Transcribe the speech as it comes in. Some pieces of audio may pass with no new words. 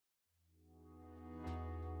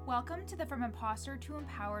Welcome to the From Imposter to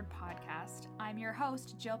Empowered podcast. I'm your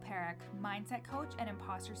host, Jill Perrick, mindset coach and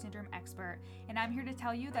imposter syndrome expert, and I'm here to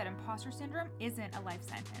tell you that imposter syndrome isn't a life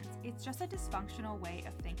sentence. It's just a dysfunctional way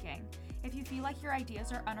of thinking. If you feel like your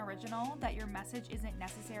ideas are unoriginal, that your message isn't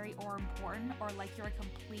necessary or important, or like you're a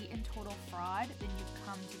complete and total fraud, then you've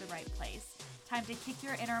come to the right place. Time to kick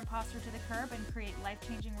your inner imposter to the curb and create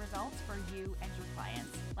life-changing results for you and your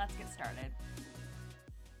clients. Let's get started.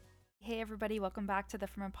 Hey everybody, welcome back to the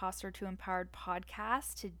From Imposter to Empowered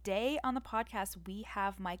podcast. Today on the podcast, we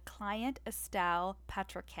have my client, Estelle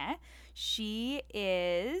Petrequin. She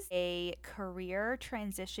is a career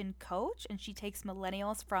transition coach, and she takes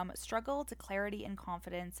millennials from struggle to clarity and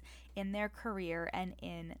confidence in their career and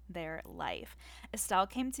in their life. Estelle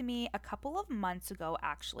came to me a couple of months ago,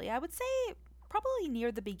 actually. I would say probably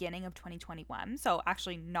near the beginning of 2021. So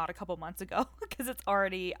actually not a couple months ago because it's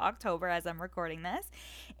already October as I'm recording this.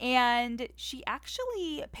 And she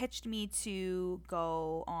actually pitched me to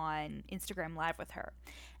go on Instagram Live with her.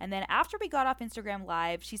 And then after we got off Instagram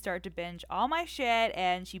Live, she started to binge all my shit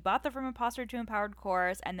and she bought the From Imposter to Empowered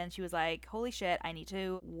course. And then she was like, holy shit, I need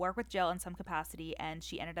to work with Jill in some capacity. And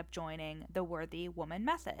she ended up joining the Worthy Woman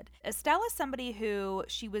Method. Estelle is somebody who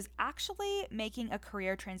she was actually making a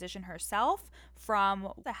career transition herself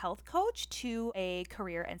from a health coach to a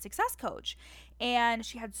career and success coach. And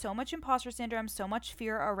she had so much imposter syndrome, so much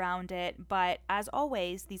fear around it. But as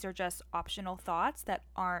always, these are just optional thoughts that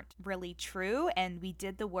aren't really true. And we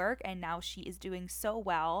did the work, and now she is doing so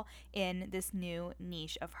well in this new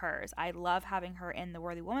niche of hers. I love having her in the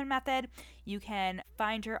Worthy Woman Method. You can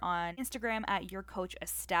find her on Instagram at Your Coach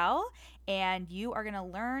Estelle. And you are going to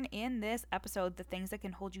learn in this episode the things that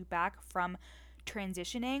can hold you back from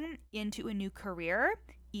transitioning into a new career,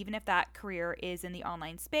 even if that career is in the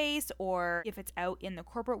online space or if it's out in the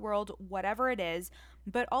corporate world, whatever it is.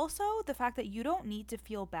 But also the fact that you don't need to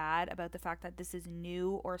feel bad about the fact that this is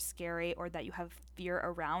new or scary or that you have fear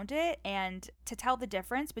around it, and to tell the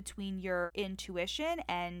difference between your intuition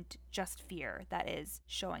and just fear that is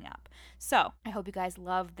showing up. So I hope you guys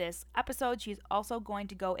love this episode. She's also going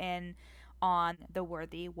to go in on the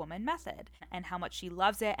Worthy Woman Method and how much she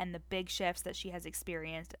loves it and the big shifts that she has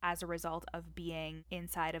experienced as a result of being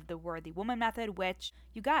inside of the Worthy Woman Method, which,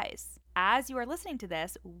 you guys, as you are listening to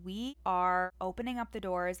this, we are opening up the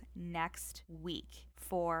doors next week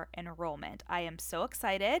for enrollment. I am so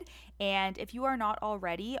excited. And if you are not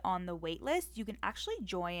already on the wait list, you can actually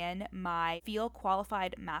join my Feel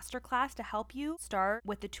Qualified Masterclass to help you start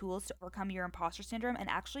with the tools to overcome your imposter syndrome and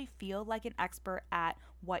actually feel like an expert at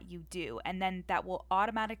what you do. And then that will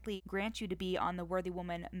automatically grant you to be on the Worthy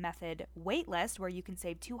Woman Method wait list, where you can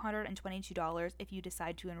save $222 if you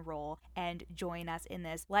decide to enroll and join us in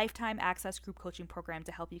this lifetime access group coaching program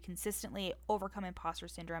to help you consistently overcome imposter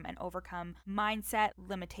syndrome and overcome mindset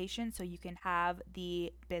limitations so you can have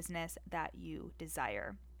the business that you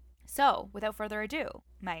desire. So without further ado,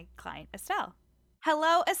 my client, Estelle.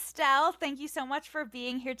 Hello, Estelle. Thank you so much for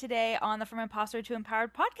being here today on the From Imposter to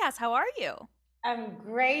Empowered podcast. How are you? I'm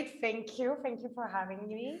great. Thank you. Thank you for having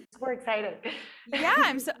me. We're excited.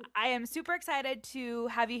 Yeah, I am super excited to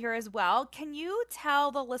have you here as well. Can you tell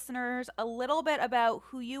the listeners a little bit about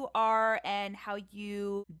who you are and how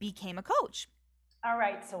you became a coach? All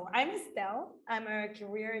right. So I'm Estelle. I'm a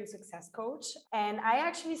career and success coach. And I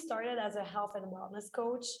actually started as a health and wellness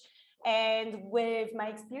coach. And with my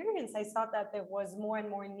experience, I saw that there was more and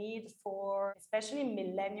more need for especially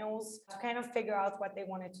millennials to kind of figure out what they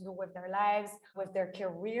wanted to do with their lives, with their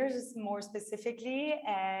careers more specifically.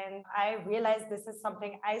 And I realized this is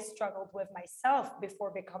something I struggled with myself before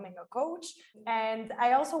becoming a coach. And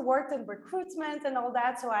I also worked in recruitment and all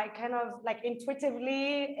that. So I kind of like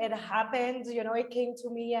intuitively, it happened, it came to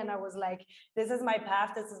me and I was like, this is my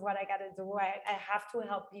path. This is what I got to do. I have to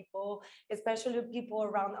help people, especially people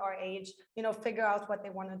around our age, figure out what they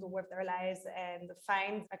want to do with their lives and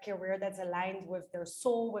find a career that's aligned with their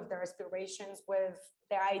soul, with their aspirations, with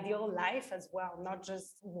their ideal life as well, not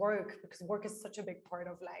just work, because work is such a big part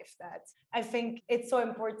of life that I think it's so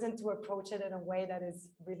important to approach it in a way that is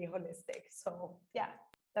really holistic. So yeah,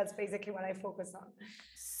 that's basically what I focus on.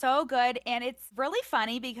 So good. And it's really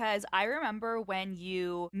funny because I remember when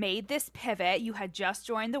you made this pivot, you had just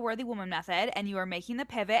joined the Worthy Woman Method and you were making the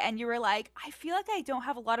pivot and you were like, I feel like I don't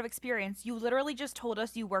have a lot of experience. You literally just told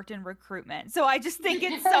us you worked in recruitment. So I just think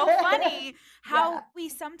it's so funny how we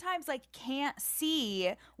sometimes can't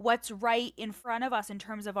see what's right in front of us in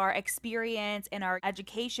terms of our experience and our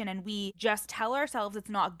education. And we just tell ourselves it's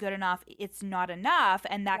not good enough. It's not enough.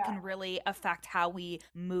 And that can really affect how we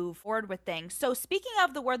move forward with things. So speaking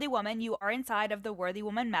of the Worthy Woman, you are inside of the Worthy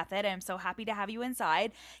Woman method, and I'm so happy to have you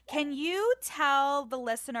inside. Can you tell the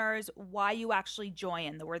listeners why you actually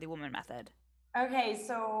joined the Worthy Woman method? Okay,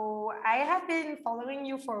 so I have been following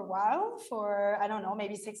you for a while, for I don't know,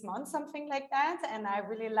 maybe 6 months, something like that. And I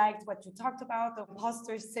really liked what you talked about, the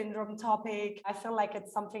imposter syndrome topic. I feel like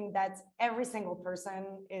it's something that every single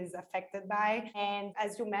person is affected by. And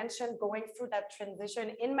as you mentioned, going through that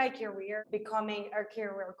transition in my career, becoming a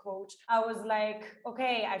career coach, I was like,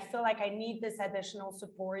 okay, I feel like I need this additional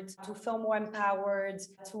support to feel more empowered,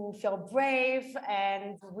 to feel brave,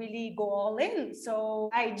 and really go all in. So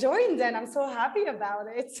I joined, and I'm so happy about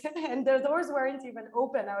it. And the doors weren't even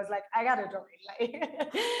open. I was like, I gotta join. Like,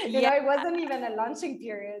 Yeah. it wasn't even a launching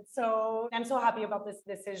period. So I'm so happy about this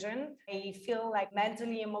decision. I feel like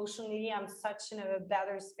mentally, emotionally, I'm such in a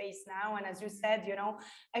better space now. And as you said,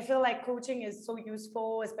 I feel like coaching is so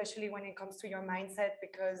useful, especially when it comes to your mindset,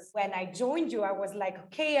 because when I joined you, I was like,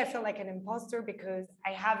 okay, I feel like an imposter because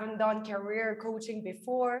I haven't done career coaching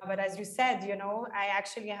before. But as you said, I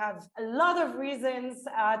actually have a lot of reasons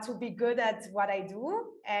to be good at what I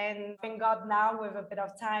do. And thank God now, with a bit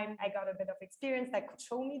of time, I got a bit of experience that could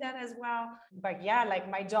show me that as well. But yeah,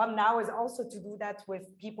 like my job now is also to do that with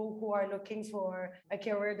people who are looking for a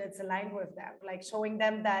career that's aligned with them, like showing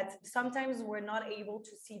them that sometimes we're not able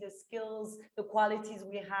to see the skills, the qualities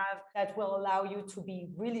we have that will allow you to be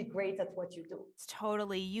really great at what you do.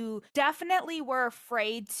 Totally. You definitely were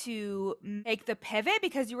afraid to make the pivot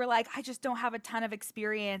because you were like, I just don't have a ton of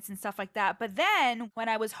experience and stuff like that. But then when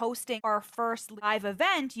I was hosting our first live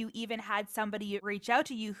event, you even had somebody reach out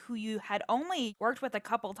to you who you had only worked with a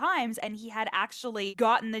couple times, and he had actually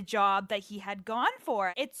gotten the job that he had gone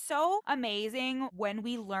for. It's so amazing when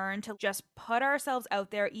we learn to just put ourselves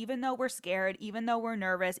out there, even though we're scared, even though we're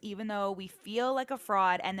nervous, even though we feel like a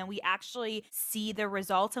fraud, and then we actually see the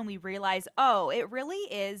results and we realize, oh, it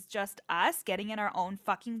really is just us getting in our own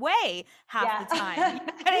fucking way half the time. You Yeah. know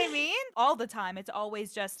what I mean? All the time. It's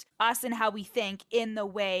always just us and how we think in the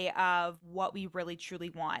way of what we really truly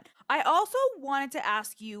want. I also wanted to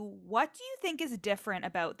ask you, what do you think is different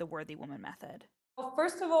about the Worthy Woman method? Well,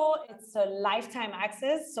 first of all, it's a lifetime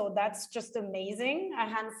access. So that's just amazing. I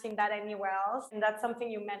hadn't seen that anywhere else. And that's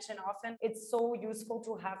something you mention often. It's so useful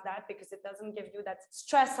to have that because it doesn't give you that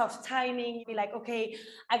stress of timing. Be like, okay,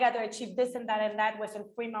 I got to achieve this and that within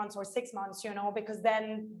 3 months or 6 months, because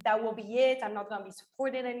then that will be it. I'm not going to be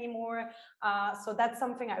supported anymore. So that's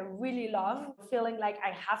something I really love, feeling like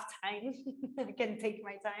I have time. I can take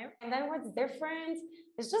my time. And then what's different?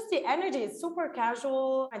 It's just the energy. It's super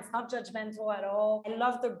casual. It's not judgmental at all. I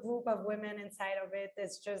love the group of women inside of it.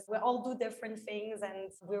 It's just, we all do different things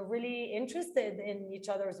and we're really interested in each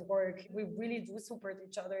other's work. We really do support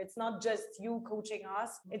each other. It's not just you coaching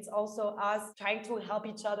us. It's also us trying to help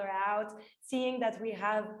each other out, seeing that we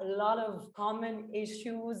have a lot of common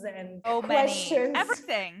issues and Oh, many. questions.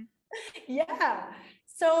 Everything. Yeah.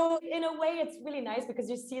 So in a way, it's really nice because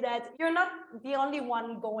you see that you're not the only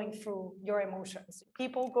one going through your emotions.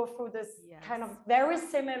 People go through this kind of very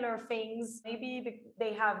similar things. Maybe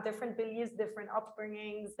they have different beliefs, different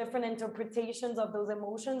upbringings, different interpretations of those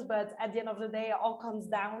emotions. But at the end of the day, it all comes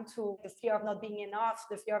down to the fear of not being enough,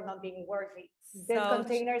 the fear of not being worthy. This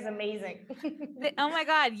container is amazing. Oh my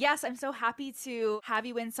God. Yes, I'm so happy to have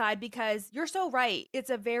you inside because you're so right.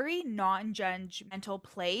 It's a very non judgmental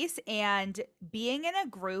place, and being in a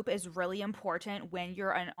group is really important when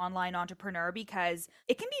you're an online entrepreneur because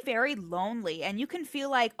it can be very lonely and you can feel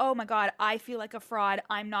like, oh my God, I feel like a fraud.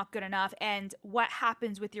 I'm not good enough. And what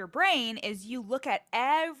happens with your brain is you look at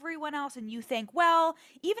everyone else and you think, well,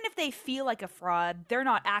 even if they feel like a fraud, they're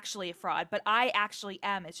not actually a fraud, but I actually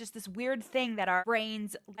am. It's just this weird thing that our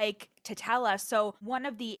brains like to tell us. So, one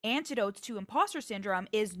of the antidotes to imposter syndrome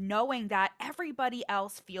is knowing that everybody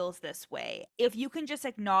else feels this way. If you can just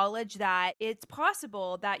acknowledge that it's possible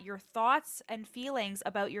that your thoughts and feelings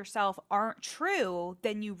about yourself aren't true,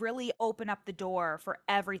 then you really open up the door for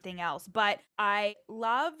everything else. But I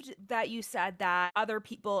loved that you said that other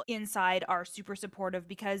people inside are super supportive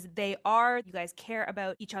because they are. You guys care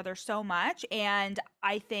about each other so much. And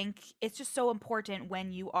I think it's just so important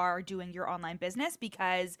when you are doing your online business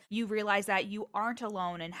because you realize that you aren't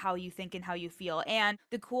alone in how you think and how you feel. And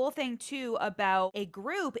the cool thing too about a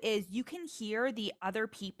group is you can hear the other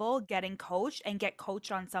people getting coached and get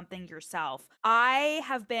coached on something yourself. I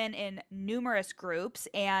have been in numerous groups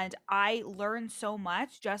and I learned so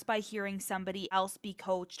much just by hearing somebody else be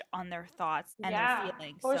coached on their thoughts and their Yeah,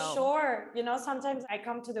 feelings. for So, sure. Sometimes I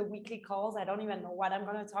come to the weekly calls, I don't even know what I'm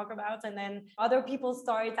going to talk about. And then other people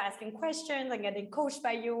start asking questions and getting coached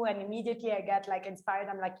by you. And immediately I get like inspired.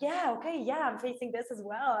 I'm like, yeah, okay, yeah, I'm facing this as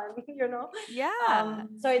well. yeah.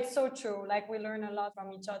 So it's so true. Like we learn a lot from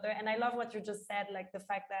each other. And I love what you just said, like the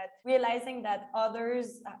fact that realizing that others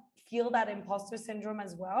feel that imposter syndrome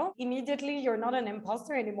as well, immediately you're not an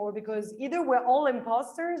imposter anymore because either we're all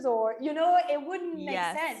imposters or, it wouldn't make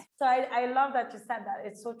Yes. sense. So I love that you said that.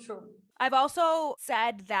 It's so true. I've also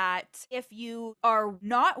said that if you are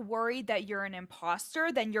not worried that you're an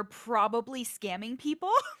imposter, then you're probably scamming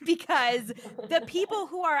people because the people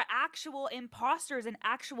who are actual imposters and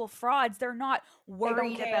actual frauds, they're not They don't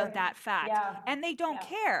worried about care. that fact Yeah. and they don't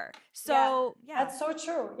Yeah. care. Yeah, So, yeah. that's so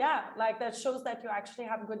true. Yeah, like that shows that you actually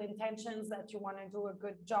have good intentions, that you want to do a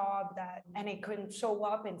good job, and it can show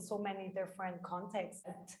up in so many different contexts.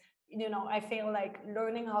 I feel like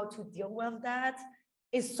learning how to deal with that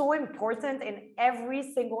is so important in every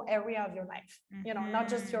single area of your life. Not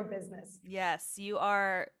just your business. Yes, you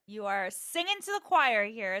are singing to the choir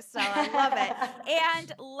here, so I love it. And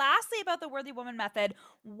lastly, about the Worthy Woman method,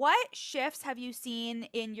 what shifts have you seen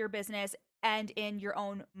in your business and in your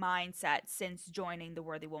own mindset since joining the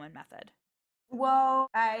Worthy Woman method? Well,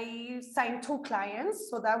 I signed 2 clients,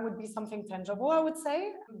 so that would be something tangible, I would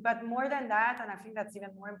say. But more than that, and I think that's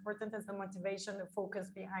even more important, is the motivation, the focus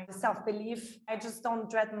behind the self-belief. I just don't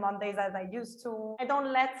dread Mondays as I used to. I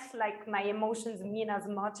don't let like my emotions mean as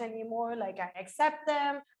much anymore. Like I accept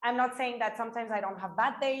them. I'm not saying that sometimes I don't have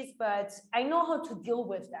bad days, but I know how to deal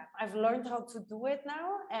with them. I've learned how to do it now.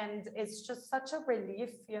 And it's just such a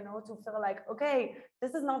relief, to feel like, okay,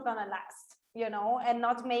 this is not gonna last. And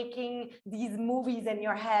not making these movies in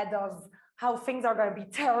your head of how things are going to be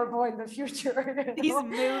terrible in the future. These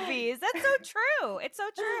movies. That's so true. It's so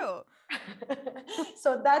true.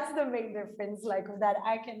 So that's the main difference, like that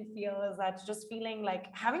I can feel is that just feeling like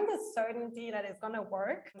having the certainty that it's going to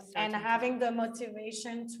work and having the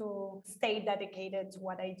motivation to stay dedicated to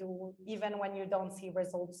what I do, even when you don't see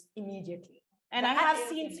results immediately. And I have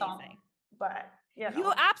seen some, but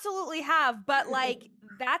you absolutely have, but like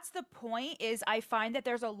that's the point is I find that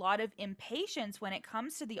there's a lot of impatience when it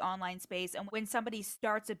comes to the online space and when somebody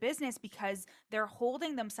starts a business because they're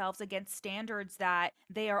holding themselves against standards that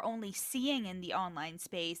they are only seeing in the online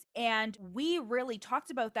space. And we really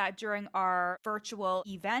talked about that during our virtual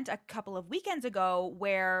event a couple of weekends ago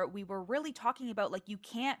where we were really talking about like you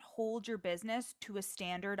can't hold your business to a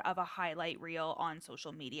standard of a highlight reel on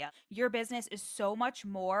social media. Your business is so much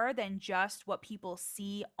more than just what people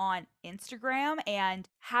see on Instagram, and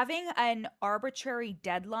having an arbitrary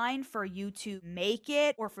deadline for you to make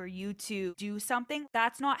it or for you to do something,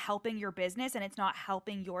 that's not helping your business and it's not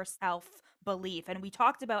helping your self belief. And we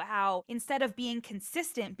talked about how instead of being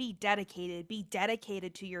consistent, be dedicated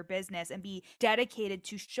to your business and be dedicated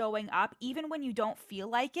to showing up even when you don't feel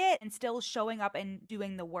like it and still showing up and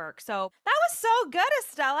doing the work. So that was so good,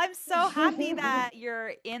 Estelle. I'm so happy that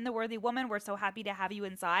you're in the Worthy Woman. We're so happy to have you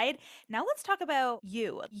inside. Now let's talk about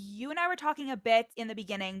you. You and I were talking a bit in the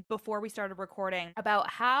beginning before we started recording about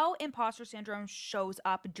how imposter syndrome shows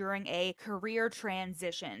up during a career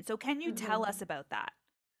transition. So can you tell us about that?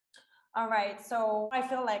 All right. So I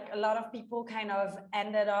feel like a lot of people kind of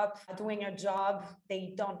ended up doing a job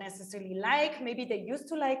they don't necessarily like. Maybe they used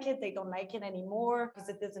to like it, they don't like it anymore because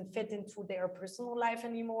it doesn't fit into their personal life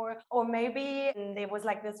anymore. Or maybe it was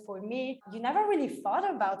like this for me. You never really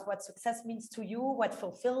thought about what success means to you, what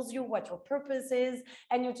fulfills you, what your purpose is.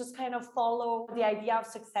 And you just kind of follow the idea of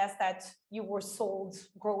success that you were sold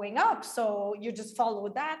growing up. So you just follow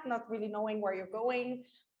that, not really knowing where you're going,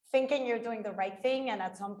 thinking you're doing the right thing. And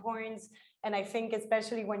at some points, and I think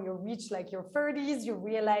especially when you reach like your 30s, you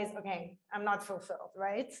realize, okay, I'm not fulfilled,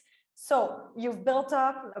 right? So you've built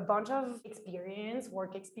up a bunch of experience,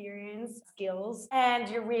 work experience, skills, and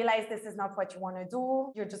you realize this is not what you want to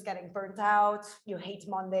do. You're just getting burnt out. You hate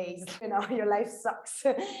Mondays. Your life sucks.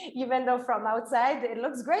 Even though from outside it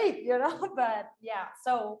looks great, but yeah.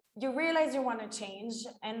 So you realize you want to change.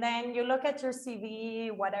 And then you look at your CV,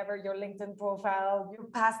 whatever, your LinkedIn profile, your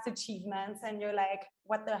past achievements, and you're like,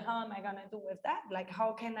 what the hell am I going to do with that? Like,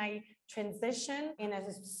 how can I transition in a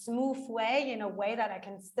smooth way, in a way that I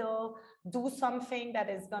can still do something that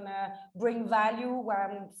is going to bring value,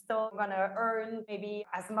 where I'm still going to earn maybe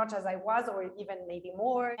as much as I was, or even maybe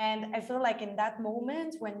more. And I feel like in that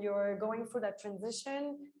moment, when you're going through that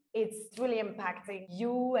transition, it's really impacting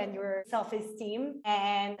you and your self-esteem.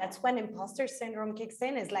 And that's when imposter syndrome kicks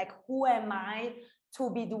in. Is like, who am I to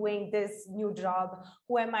be doing this new job?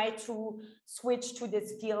 Who am I to switch to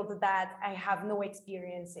this field that I have no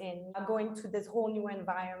experience in? Going to this whole new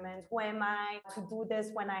environment. Who am I to do this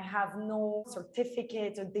when I have no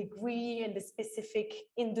certificate or degree in the specific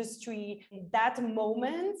industry? In that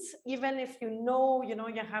moment, even if you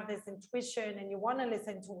have this intuition and you want to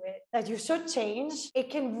listen to it, that you should change, it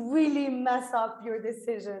can really mess up your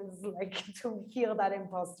decisions, like to feel that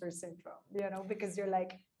imposter syndrome, because you're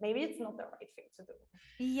like, maybe it's not the right thing to do.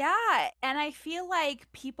 Yeah, and I feel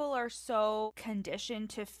like people are so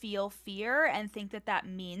conditioned to feel fear and think that that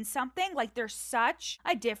means something. Like there's such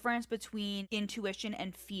a difference between intuition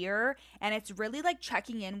and fear, and it's really like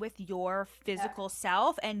checking in with your physical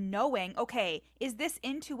self and knowing, okay, is this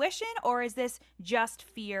intuition or is this just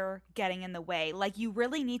fear getting in the way? Like you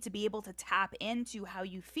really need to be able to tap into how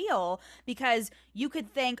you feel, because you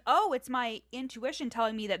could think, oh, it's my intuition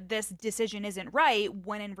telling me that this decision isn't right,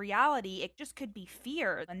 when in reality, it just could be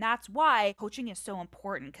fear. And that's why coaching is so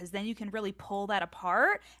important, because then you can really pull that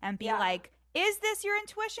apart and be like, is this your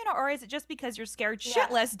intuition or is it just because you're scared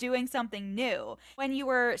shitless doing something new? When you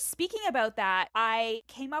were speaking about that, I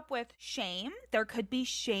came up with shame. There could be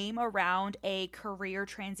shame around a career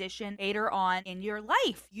transition later on in your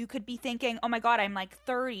life. You could be thinking, oh my God, I'm like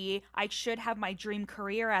 30. I should have my dream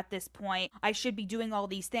career at this point. I should be doing all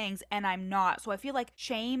these things and I'm not. So I feel like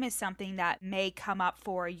shame is something that may come up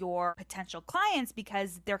for your potential clients,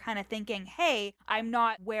 because they're kind of thinking, hey, I'm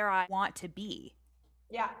not where I want to be.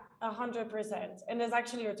 Yeah, 100%. And there's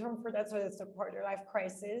actually a term for that. So it's a quarter life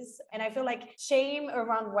crisis. And I feel like shame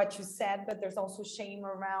around what you said, but there's also shame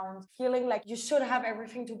around feeling like you should have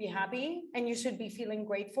everything to be happy and you should be feeling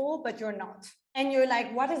grateful, but you're not. And you're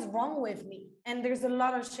like, what is wrong with me? And there's a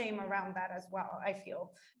lot of shame around that as well, I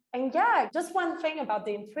feel. And yeah, just one thing about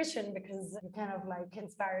the intuition, because you kind of like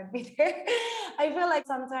inspired me there. I feel like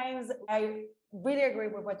sometimes I really agree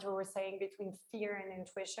with what you were saying between fear and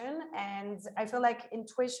intuition. And I feel like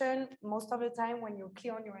intuition, most of the time, when you're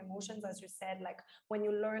clear on your emotions, as you said, like when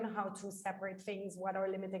you learn how to separate things, what are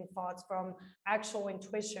limiting thoughts from actual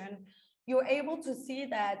intuition, you're able to see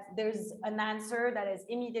that there's an answer that is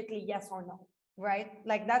immediately yes or no, right?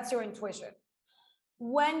 Like that's your intuition.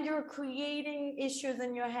 When you're creating issues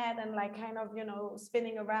in your head and like kind of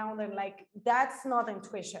spinning around, and like that's not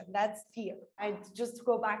intuition, that's fear. I just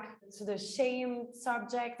go back to the shame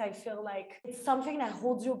subject. I feel like it's something that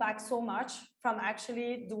holds you back so much from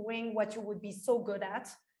actually doing what you would be so good at.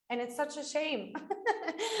 And it's such a shame,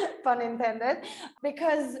 pun intended,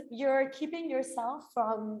 because you're keeping yourself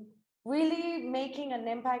from really making an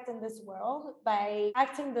impact in this world by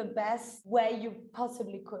acting the best way you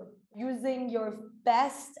possibly could, using your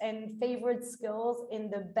best and favorite skills in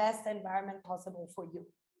the best environment possible for you.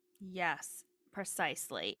 Yes,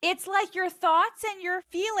 precisely. It's like your thoughts and your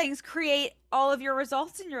feelings create all of your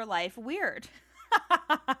results in your life. Weird.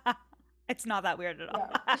 It's not that weird at all.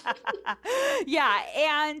 Yeah. Yeah.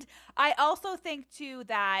 And I also think too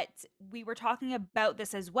that we were talking about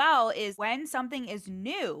this as well, is when something is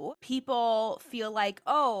new, people feel like,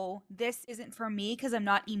 oh, this isn't for me because I'm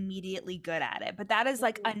not immediately good at it. But that is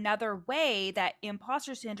like another way that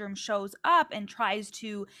imposter syndrome shows up and tries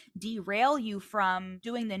to derail you from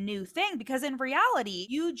doing the new thing, because in reality,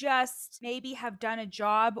 you just maybe have done a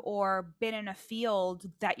job or been in a field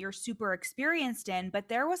that you're super experienced in, but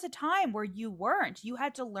there was a time where you weren't. You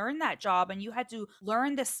had to learn that job and you had to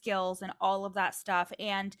learn the skills and all of that stuff.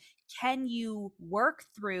 And can you work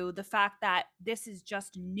through the fact that this is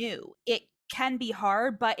just new? It can be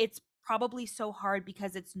hard, but it's probably so hard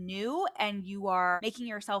because it's new and you are making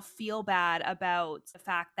yourself feel bad about the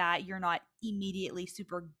fact that you're not immediately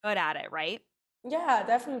super good at it, right? Yeah,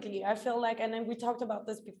 definitely. I feel like, and then we talked about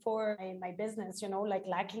this before in my business, like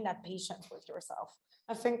lacking that patience with yourself.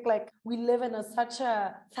 I think like we live in such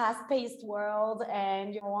a fast-paced world,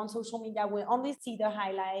 and on social media we only see the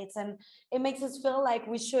highlights, and it makes us feel like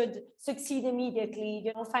we should succeed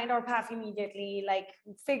immediately, find our path immediately, like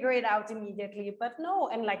figure it out immediately. But no,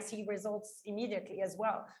 and like see results immediately as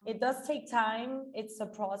well. It does take time. It's a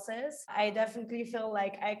process. I definitely feel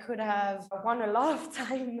like I could have won a lot of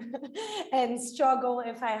time and struggle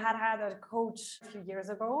if I had had a coach a few years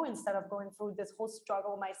ago, instead of going through this whole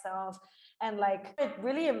struggle myself. And like it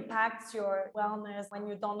really impacts your wellness when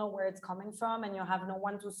you don't know where it's coming from and you have no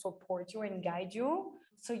one to support you and guide you.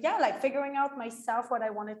 So yeah, like figuring out myself what I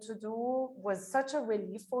wanted to do was such a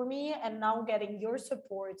relief for me. And now getting your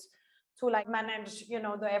support to like manage,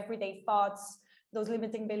 the everyday thoughts, those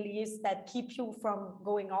limiting beliefs that keep you from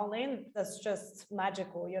going all in, that's just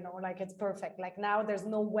magical, like it's perfect. Like now there's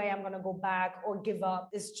no way I'm going to go back or give up.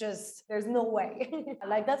 It's just, there's no way.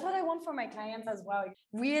 Like that's what I want for my clients as well.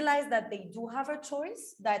 Realize that they do have a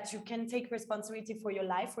choice, that you can take responsibility for your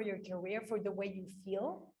life, for your career, for the way you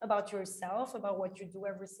feel about yourself, about what you do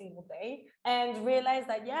every single day. And realize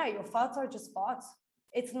that, yeah, your thoughts are just thoughts.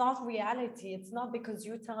 It's not reality. It's not because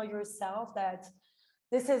you tell yourself that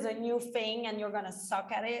this is a new thing and you're going to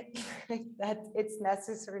suck at it that it's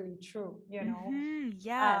necessarily true.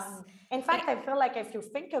 Yes. In fact, I feel like if you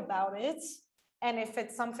think about it, and if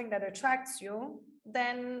it's something that attracts you,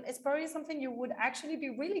 then it's probably something you would actually be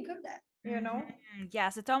really good at.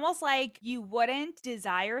 Yes, it's almost like you wouldn't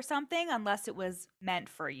desire something unless it was meant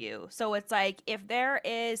for you. So it's like if there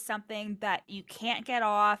is something that you can't get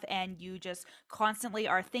off and you just constantly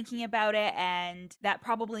are thinking about it, and that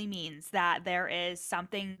probably means that there is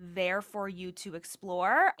something there for you to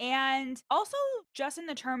explore. And also, just in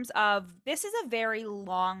the terms of this is a very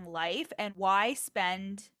long life, and why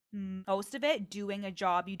spend most of it doing a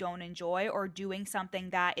job you don't enjoy or doing something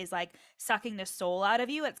that is like sucking the soul out of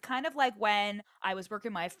you. It's kind of like when I was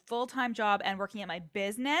working my full-time job and working at my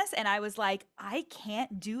business, and I was like, I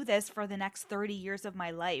can't do this for the next 30 years of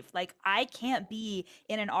my life. Like I can't be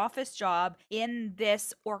in an office job in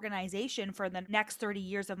this organization for the next 30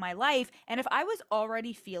 years of my life. And if I was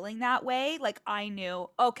already feeling that way, like I knew,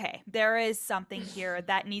 okay, there is something here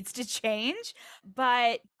that needs to change.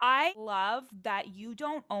 But I love that you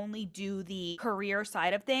don't only do the career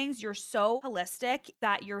side of things, you're so holistic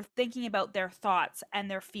that you're thinking about their thoughts and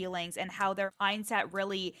their feelings and how their mindset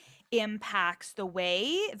really impacts the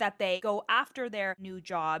way that they go after their new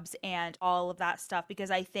jobs and all of that stuff. Because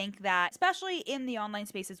I think that, especially in the online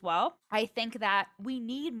space as well, I think that we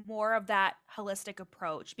need more of that holistic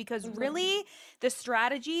approach because really the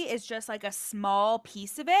strategy is just like a small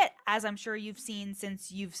piece of it, as I'm sure you've seen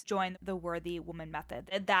since you've joined the Worthy Woman Method,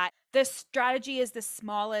 that the strategy is the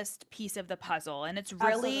smallest piece of the puzzle. And it's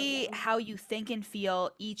really Absolutely. how you think and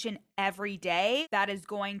feel each and every day that is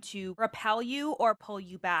going to propel you or pull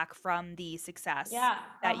you back from the success Yeah,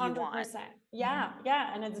 that you want. 100%. Yeah,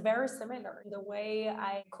 yeah. And it's very similar. The way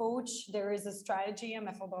I coach, there is a strategy, a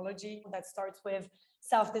methodology that starts with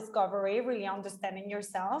self-discovery, really understanding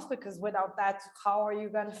yourself, because without that, how are you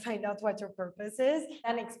going to find out what your purpose is?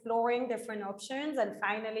 And exploring different options, and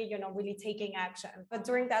finally, really taking action. But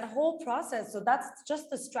during that whole process, so that's just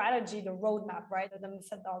the strategy, the roadmap, right? The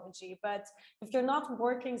methodology. But if you're not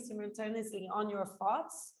working simultaneously on your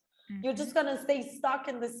thoughts, you're just going to stay stuck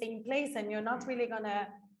in the same place, and you're not really going to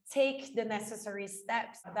take the necessary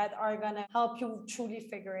steps that are going to help you truly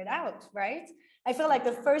figure it out, right? I feel like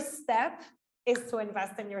the first step is to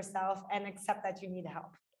invest in yourself and accept that you need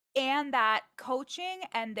help. And that coaching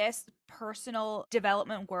and this personal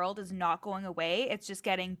development world is not going away. It's just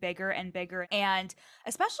getting bigger and bigger. And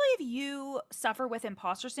especially if you suffer with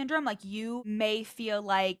imposter syndrome, like you may feel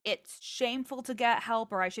like it's shameful to get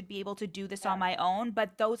help or I should be able to do this on my own.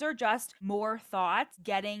 But those are just more thoughts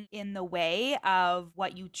getting in the way of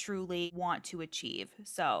what you truly want to achieve.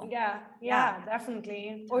 So, Yeah,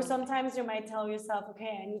 definitely. Or sometimes you might tell yourself,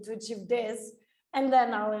 okay, I need to achieve this, and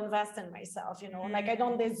then I'll invest in myself, like I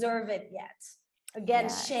don't deserve it yet. Again,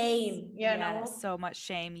 yes. shame, Yes, so much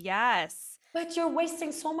shame. Yes. But you're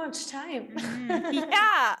wasting so much time.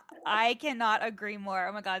 Yeah, I cannot agree more.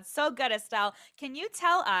 Oh my God, so good, Estelle. Can you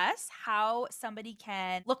tell us how somebody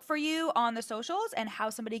can look for you on the socials and how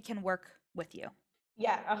somebody can work with you?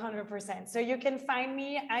 Yeah, 100%. So you can find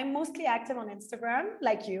me. I'm mostly active on Instagram,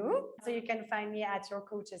 like you. So you can find me at your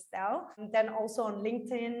coach Estelle. And then also on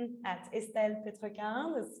LinkedIn at Estelle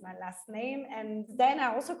Petrequin. This is my last name. And then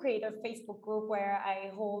I also create a Facebook group where I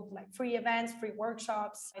hold like free events, free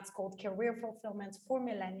workshops. It's called Career Fulfillment for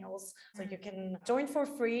Millennials. So you can join for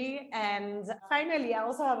free. And finally, I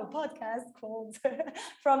also have a podcast called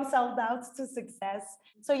From Self-Doubt to Success.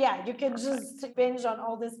 So yeah, you can just binge on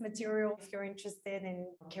all this material if you're interested in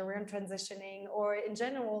career and transitioning, or in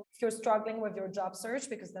general, if you're struggling with your job search,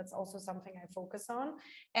 because that's also something I focus on.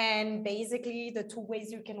 And basically the two ways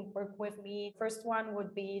you can work with me. First one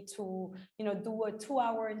would be to, do a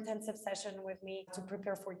 2-hour intensive session with me to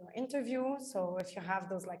prepare for your interview. So if you have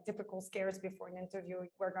those like typical scares before an interview,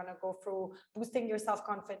 we're going to go through boosting your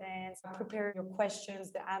self-confidence, prepare your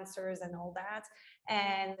questions, the answers and all that.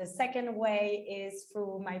 And the second way is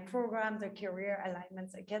through my program, the Career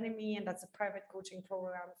Alignment Academy, and that's a private coaching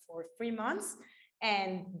program for 3 months.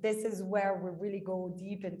 And this is where we really go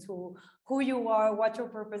deep into who you are, what your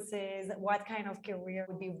purpose is, what kind of career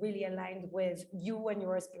would be really aligned with you and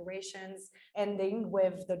your aspirations, ending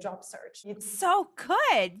with the job search. It's so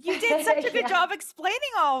good. You did such a good Yeah. job explaining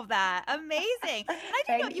all of that. Amazing. And I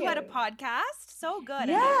didn't know Thank you had a you. podcast. So good.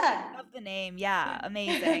 And Yeah. I love the name. Yeah,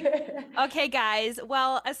 amazing. Okay, guys.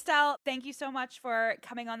 Well, Estelle, thank you so much for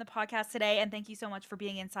coming on the podcast today. And thank you so much for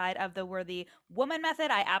being inside of the Worthy Woman Method.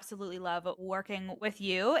 I absolutely love working with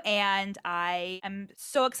you. And I am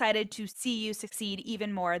so excited to see you succeed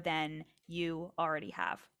even more than you already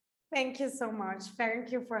have. Thank you so much.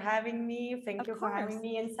 Thank you for having me. Thank you for having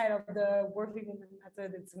me inside of the Worthy Woman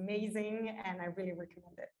Method. It's amazing. And I really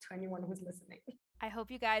recommend it to anyone who's listening. I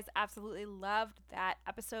hope you guys absolutely loved that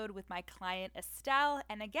episode with my client, Estelle.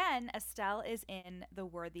 And again, Estelle is in the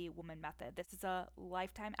Worthy Woman Method. This is a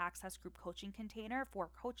lifetime access group coaching container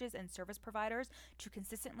for coaches and service providers to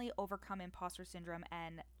consistently overcome imposter syndrome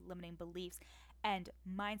and limiting beliefs and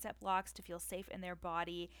mindset blocks to feel safe in their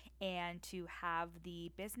body and to have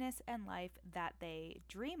the business and life that they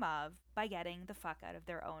dream of by getting the fuck out of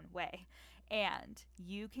their own way. And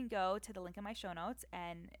you can go to the link in my show notes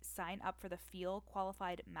and sign up for the Feel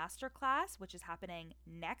Qualified Masterclass, which is happening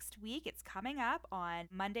next week. It's coming up on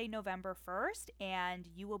Monday, November 1st, and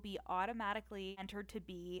you will be automatically entered to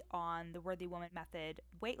be on the Worthy Woman Method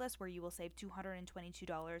waitlist, where you will save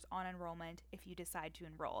 $222 on enrollment if you decide to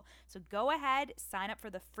enroll. So go ahead, sign up for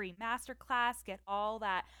the free masterclass, get all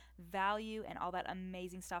that value and all that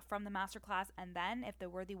amazing stuff from the masterclass, and then if the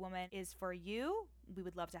Worthy Woman is for you, we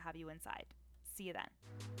would love to have you inside. See you then.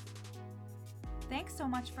 Thanks so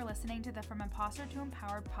much for listening to the From Imposter to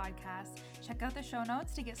Empowered podcast. Check out the show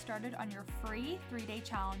notes to get started on your free 3-day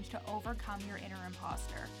challenge to overcome your inner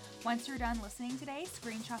imposter. Once you're done listening today,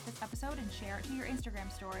 screenshot this episode and share it to your Instagram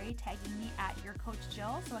story, tagging me at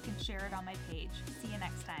YourCoachJill so I can share it on my page. See you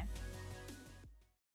next time.